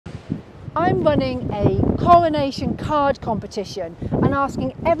I'm running a Coronation Card Competition and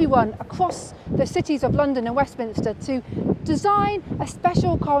asking everyone across the cities of London and Westminster to design a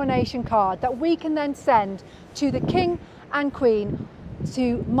special coronation card that we can then send to the King and Queen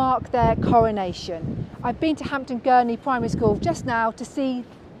to mark their coronation. I've been to Hampden Gurney Primary School just now to see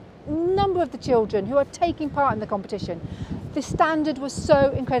a number of the children who are taking part in the competition. The standard was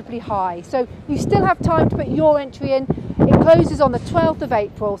so incredibly high, so you still have time to put your entry in. It closes on the 12th of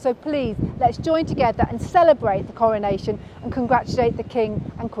April, so please let's join together and celebrate the coronation and congratulate the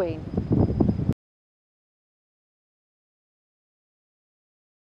King and Queen.